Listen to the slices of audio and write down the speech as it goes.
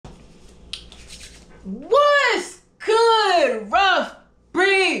What's good, Rough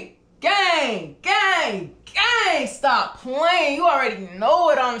Breed gang? Stop playing. You already know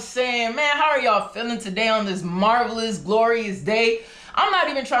what I'm saying, man. How are y'all feeling today on this marvelous, glorious day? I'm not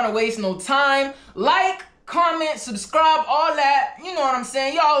even trying to waste no time. Like, comment, subscribe, all that. You know what I'm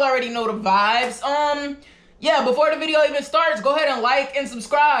saying. Y'all already know the vibes. Yeah, before the video even starts, go ahead and like and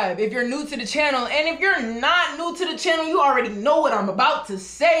subscribe if you're new to the channel. And if you're not new to the channel, you already know what I'm about to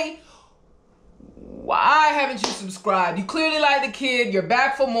say. Why haven't you subscribed? You clearly like the kid. You're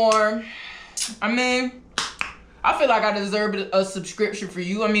back for more. I mean, I feel like I deserve a subscription for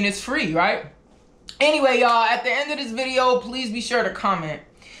you. I mean, it's free, right? Anyway, y'all, at the end of this video, please be sure to comment.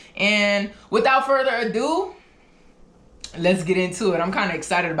 And without further ado, let's get into it. I'm kind of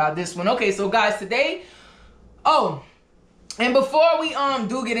excited about this one. Okay, so guys, today, and before we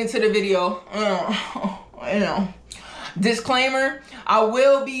do get into the video, disclaimer, I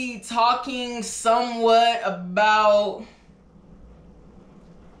will be talking somewhat about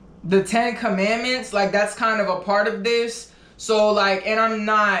the 10 Commandments. Like, that's kind of a part of this. So, like, and I'm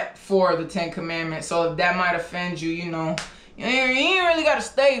not for the 10 Commandments. So if that might offend you, you know, you ain't really got to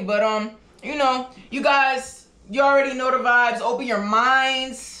stay. But, you know, you guys, you already know the vibes. Open your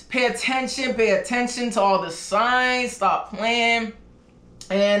minds. Pay attention to all the signs. Stop playing.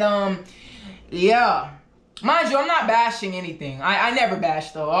 And, yeah. Mind you, I'm not bashing anything. I never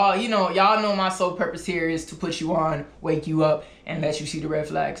bash though. You know, y'all know my sole purpose here is to put you on, wake you up, and let you see the red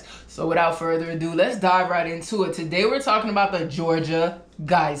flags. So without further ado, let's dive right into it. Today we're talking about the Georgia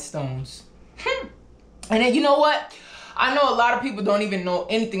Guidestones. And then you know what? I know a lot of people don't even know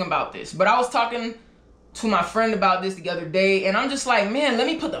anything about this, but I was talking to my friend about this the other day, and I'm just like, man, let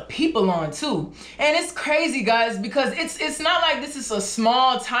me put the people on too. And it's crazy, guys, because it's not like this is a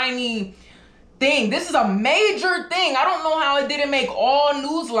small, tiny thing. This is a major thing. I don't know how it didn't make all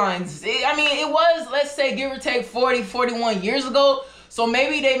news lines. I mean, it was, let's say, give or take 40, 41 years ago. So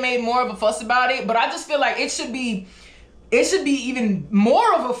maybe they made more of a fuss about it, but I just feel like it should be even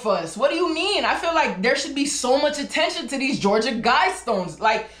more of a fuss. What do you mean? I feel like there should be so much attention to these Georgia Guidestones.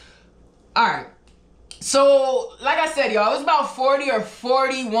 Like, all right. So, like I said, y'all, it was about 40 or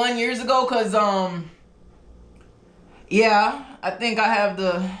 41 years ago, because, yeah, I think I have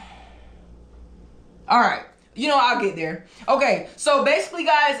the... All right, you know, I'll get there. Okay, so basically,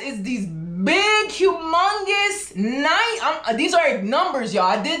 guys, it's these big, humongous these are numbers,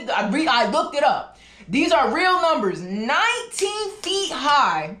 y'all. I looked it up. These are real numbers. 19 feet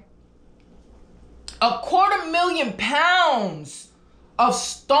high, 250,000 pounds of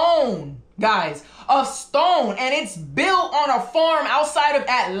stone, guys, of stone, and it's built on a farm outside of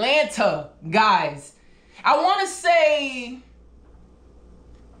Atlanta, guys. I want to say.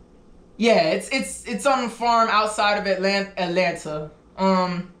 Yeah, it's on a farm outside of Atlanta.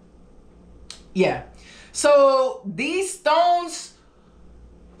 Yeah. So these stones,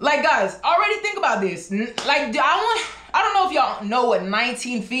 like, guys, already think about this. Like, I don't know if y'all know what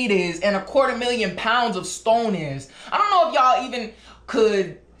 19 feet is and 250,000 pounds of stone is. I don't know if y'all even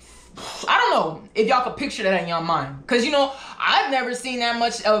could. I don't know if y'all could picture that in your mind. Because, you know, I've never seen that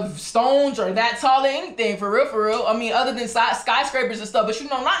much of stones or that tall or anything, for real. I mean, other than skyscrapers and stuff. But, you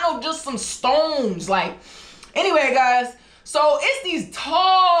know, not just some stones. Like, anyway, guys. So, it's these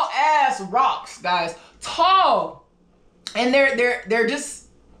tall-ass rocks, guys. Tall. And they're just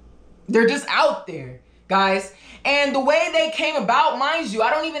out there, guys. And the way they came about, mind you, I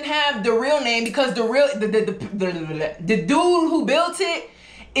don't even have the real name because the dude who built it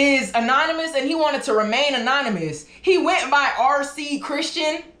is anonymous, and he wanted to remain anonymous. He went by RC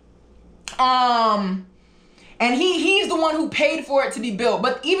Christian, and he's the one who paid for it to be built.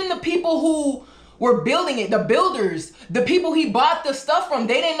 But even the people who were building it, the builders, the people he bought the stuff from,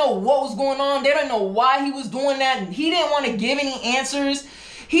 they didn't know what was going on. They didn't know why he was doing that. He didn't want to give any answers.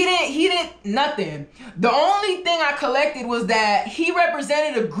 He didn't nothing. The only thing I collected was that he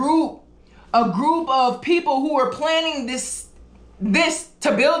represented a group of people who were planning this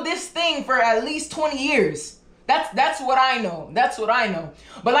to build this thing for at least 20 years. That's what I know. That's what I know.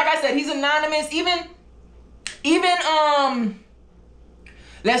 But like I said, he's anonymous. Even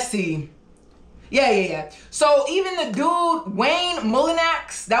let's see. Yeah. So even the dude Wayne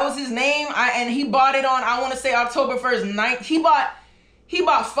Mullinax, that was his name. And he bought it on, I want to say, October 1st night. He bought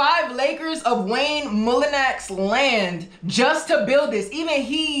 5 acres of Wayne Mullinax land just to build this. Even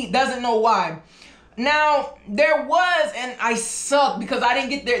he doesn't know why. Now, there was, and I suck because I didn't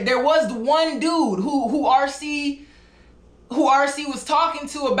get there. There was one dude who RC was talking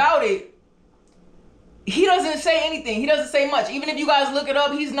to about it. He doesn't say anything. He doesn't say much. Even if you guys look it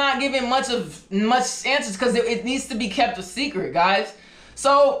up, he's not giving much answers because it needs to be kept a secret, guys.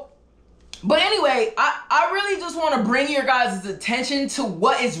 So But anyway, I really just want to bring your guys' attention to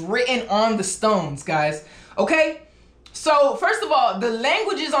what is written on the stones, guys. Okay? So, first of all, the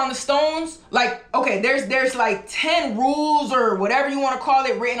languages on the stones, like, okay, there's like 10 rules or whatever you want to call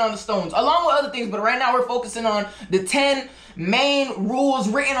it written on the stones, along with other things, but right now we're focusing on the 10 main rules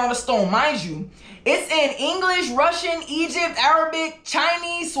written on the stone. Mind you, it's in English, Russian, Egypt, Arabic,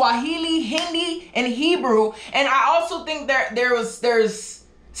 Chinese, Swahili, Hindi, and Hebrew. And I also think there's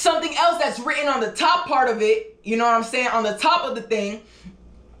something else that's written on the top part of it, you know what I'm saying, on the top of the thing.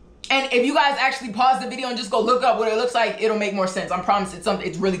 And if you guys actually pause the video and just go look up what it looks like, it'll make more sense. I promise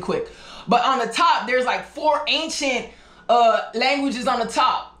it's really quick. But on the top, there's like 4 ancient languages on the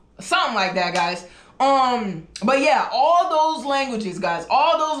top. Something like that, guys. But yeah, all those languages, guys,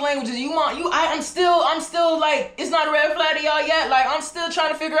 all those languages, I'm still like, it's not a red flag to y'all yet. Like, I'm still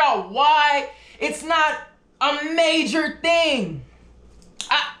trying to figure out why it's not a major thing.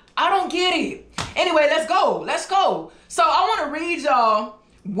 I don't get it. Anyway, let's go. So I want to read y'all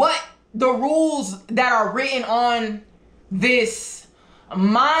what the rules that are written on this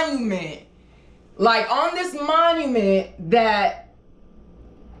monument, like on this monument that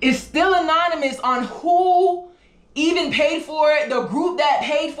is still anonymous on who even paid for it. The group that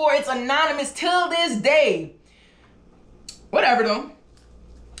paid for it's anonymous till this day. Whatever though.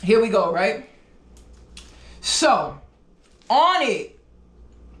 Here we go, right? So on it,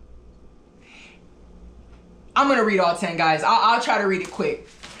 I'm gonna read all 10, guys. I'll try to read it quick.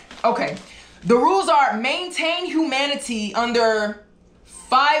 Okay. The rules are: maintain humanity under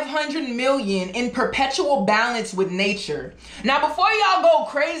 500 million in perpetual balance with nature. Now, before y'all go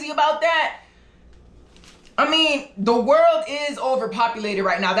crazy about that, I mean, the world is overpopulated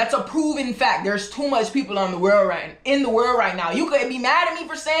right now. That's a proven fact. There's too much people in the world right now. You could be mad at me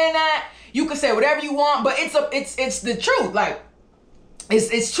for saying that. You could say whatever you want, but it's the truth. Like,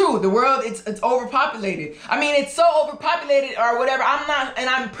 it's true. The world, it's overpopulated. I mean, it's so overpopulated or whatever.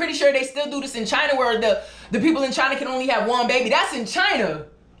 I'm pretty sure they still do this in China, where the people in China can only have 1 baby. That's in China.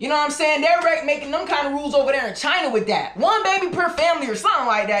 You know what I'm saying? They're making them kind of rules over there in China with that. 1 baby per family or something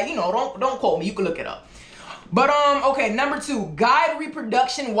like that. You know, don't quote me. You can look it up. But okay, number 2, guide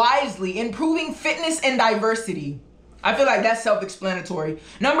reproduction wisely, improving fitness and diversity. I feel like that's self-explanatory.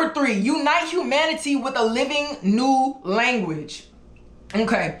 Number 3, unite humanity with a living new language.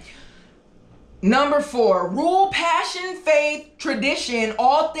 Okay. Number 4, rule passion, faith, tradition,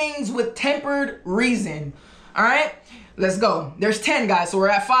 all things with tempered reason. All right, let's go. There's 10, guys, so we're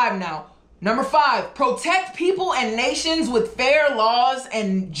at 5 now. Number 5, protect people and nations with fair laws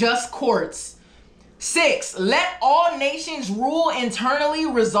and just courts. 6, let all nations rule internally,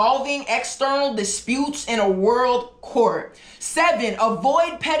 resolving external disputes in a world court. 7,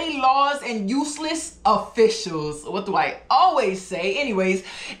 avoid petty laws and useless officials. What do I always say? Anyways.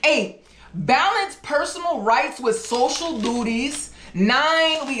 8, balance personal rights with social duties.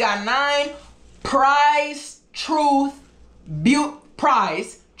 9, we got 9, prize truth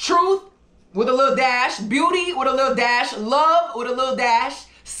with a little dash, beauty with a little dash, love with a little dash,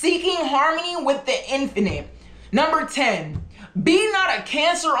 seeking harmony with the infinite. Number 10, be not a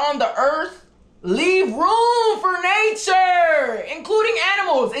cancer on the earth. Leave room for nature, including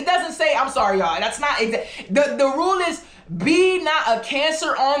animals. It doesn't say, I'm sorry, y'all. That's not the rule is be not a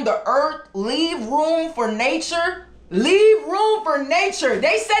cancer on the earth. Leave room for nature. Leave room for nature.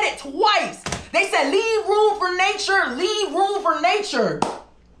 They said it twice. They said leave room for nature. Leave room for nature.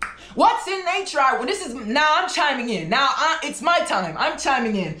 What's in nature? I'm chiming in. Now it's my time. I'm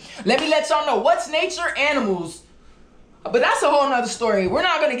chiming in. Let me let y'all know what's nature. Animals. But that's a whole nother story. We're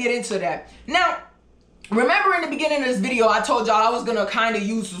not going to get into that. Now, remember in the beginning of this video, I told y'all I was going to kind of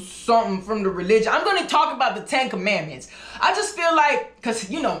use something from the religion. I'm going to talk about the 10 commandments. I just feel like,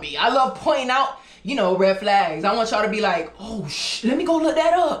 because you know me, I love pointing out, you know, red flags. I want y'all to be like, oh, let me go look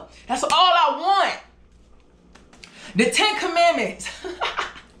that up. That's all I want. The 10 commandments.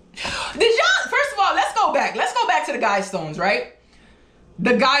 Did y'all, first of all, let's go back. Let's go back to the guide stones, right?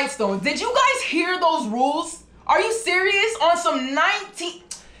 The guide stones. Did you guys hear those rules? Are you serious? On some 19...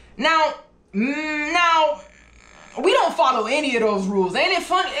 Now, we don't follow any of those rules. Ain't it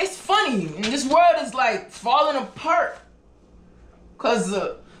funny? It's funny. And this world is like falling apart.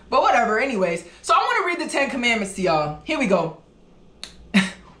 But whatever, anyways. So I want to read the 10 commandments to y'all. Here we go.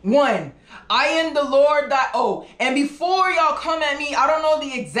 1, I am the Lord that... Oh, and before y'all come at me, I don't know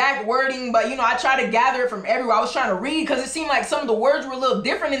the exact wording, but, you know, I try to gather it from everywhere. I was trying to read because it seemed like some of the words were a little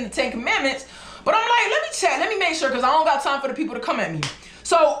different in the 10 commandments. But I'm like, let me check. Let me make sure because I don't got time for the people to come at me.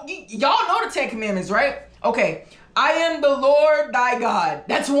 So, y'all know the 10 commandments, right? Okay. I am the Lord thy God.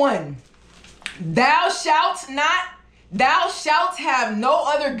 That's 1. Thou shalt not thou shalt have no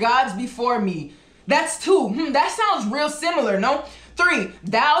other gods before me. That's 2. That sounds real similar, no? 3,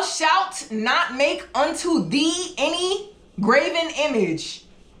 thou shalt not make unto thee any graven image.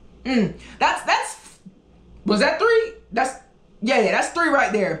 Was that 3? That's 3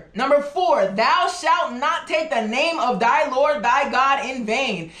 right there. Number 4, thou shalt not take the name of thy Lord thy God in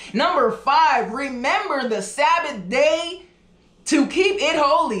vain. Number 5, remember the Sabbath day to keep it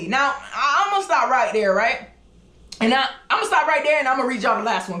holy. Now, I'm gonna stop right there, right? And I'm gonna stop right there and I'm gonna read y'all the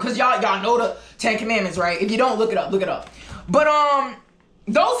last one, because y'all know the 10 Commandments, right? If you don't, look it up, look it up. But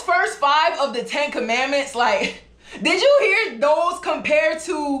those first 5 of the 10 Commandments, like, did you hear those compared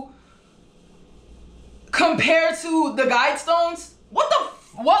to the Guidestones? What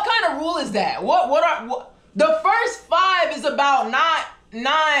kind of rule is that? What the first 5 is about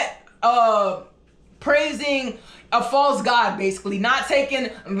not praising a false god, basically, not taking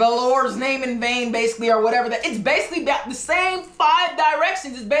the Lord's name in vain, basically, or whatever. That it's basically the same 5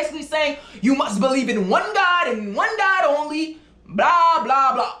 directions. It's basically saying you must believe in one God and one God only, blah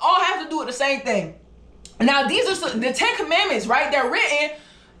blah blah. All have to do with the same thing. Now these are the 10 Commandments, right? They're written.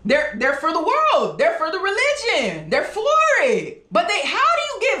 They're for the world. They're for the religion. They're for it. But how do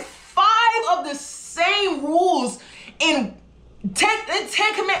you get 5 of the same rules in 10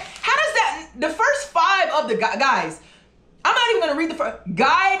 Commandments? How does that? The first 5 of the guys. I'm not even gonna read the first.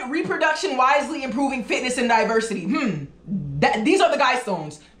 Guide reproduction wisely, improving fitness and diversity. These are the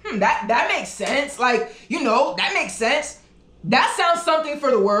Guidestones. That makes sense. Like, that makes sense. That sounds something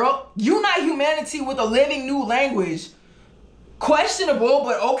for the world. Unite humanity with a living new language. Questionable,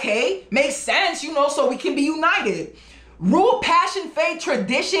 but okay. Makes sense, so we can be united. Rule, passion, faith,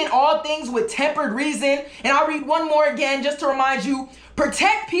 tradition, all things with tempered reason. And I'll read one more again just to remind you.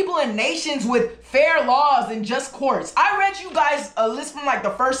 Protect people and nations with fair laws and just courts. I read you guys a list from like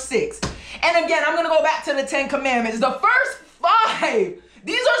the first 6. And again, I'm going to go back to the 10 Commandments. The first 5,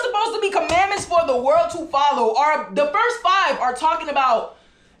 these are supposed to be commandments for the world to follow. The first 5 are talking about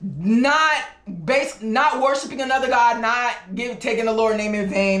not worshiping another god, not taking the Lord's name in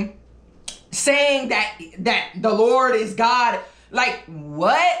vain, saying that the Lord is God. Like,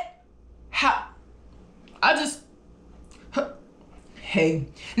 what? How? Hey.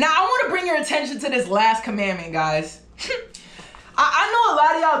 Now, I want to bring your attention to this last commandment, guys. I know a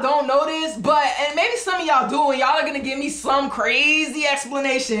lot of y'all don't know this, and maybe some of y'all do, and y'all are going to give me some crazy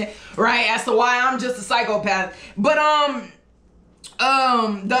explanation, right, as to why I'm just a psychopath. But,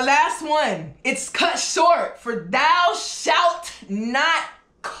 the last one, it's cut short for thou shalt not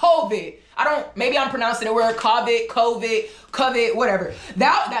covet. Maybe I'm pronouncing the word covet, whatever.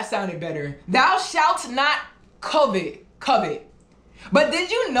 That sounded better. Thou shalt not covet. But did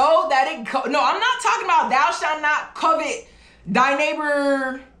you know that no, I'm not talking about thou shalt not covet thy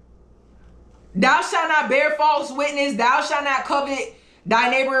neighbor. Thou shalt not bear false witness. Thou shalt not covet thy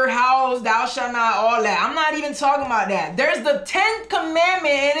neighbor house. Thou shalt not all that. I'm not even talking about that. There's the 10th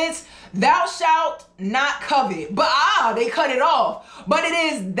commandment and it's thou shalt not covet. But they cut it off. But it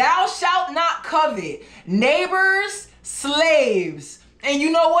is thou shalt not covet neighbors, slaves. And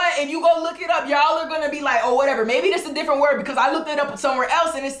you know what? If you go look it up, y'all are going to be like, oh, whatever. Maybe that's a different word because I looked it up somewhere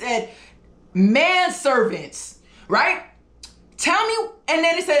else and it said manservants, right? Tell me, and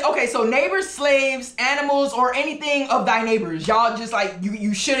then it said, okay, so neighbors, slaves, animals, or anything of thy neighbors. Y'all just like,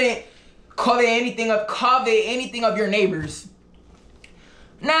 you shouldn't covet anything of your neighbors.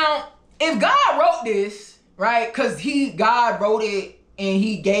 Now, if God wrote this, right, because God wrote it and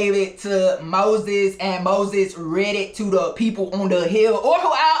he gave it to Moses and Moses read it to the people on the hill, or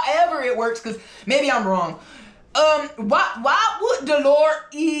however it works, because maybe I'm wrong. Why would the Lord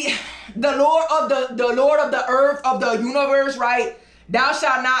of the earth, of the universe, right? Thou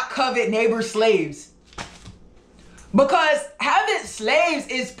shalt not covet neighbor's slaves. Because having slaves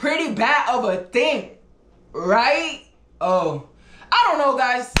is pretty bad of a thing, right? Oh, I don't know,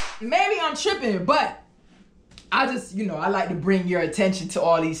 guys. Maybe I'm tripping, but I just, I like to bring your attention to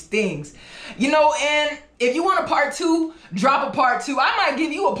all these things. And if you want a part 2, drop a part 2. I might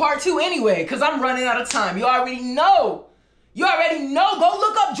give you a part 2 anyway, because I'm running out of time. You already know. Go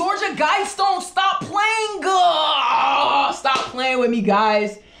look up Georgia Guidestone. Stop playing. Stop playing with me,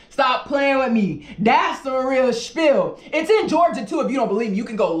 guys. Stop playing with me. That's the real spiel. It's in Georgia, too. If you don't believe me, you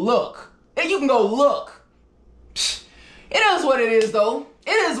can go look. It is what it is, though.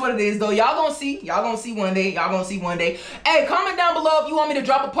 Y'all gonna see one day. Hey, comment down below if you want me to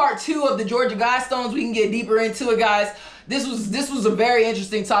drop a part 2 of the Georgia Guidestones. We can get deeper into it, guys. This was a very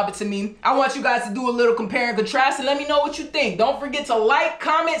interesting topic to me. I want you guys to do a little compare and contrast and let me know what you think. Don't forget to like,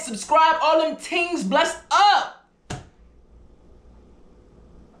 comment, subscribe, all them things. Blessed up.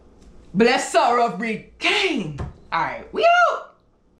 Bless up, Rough Breed Gang. All right, we out.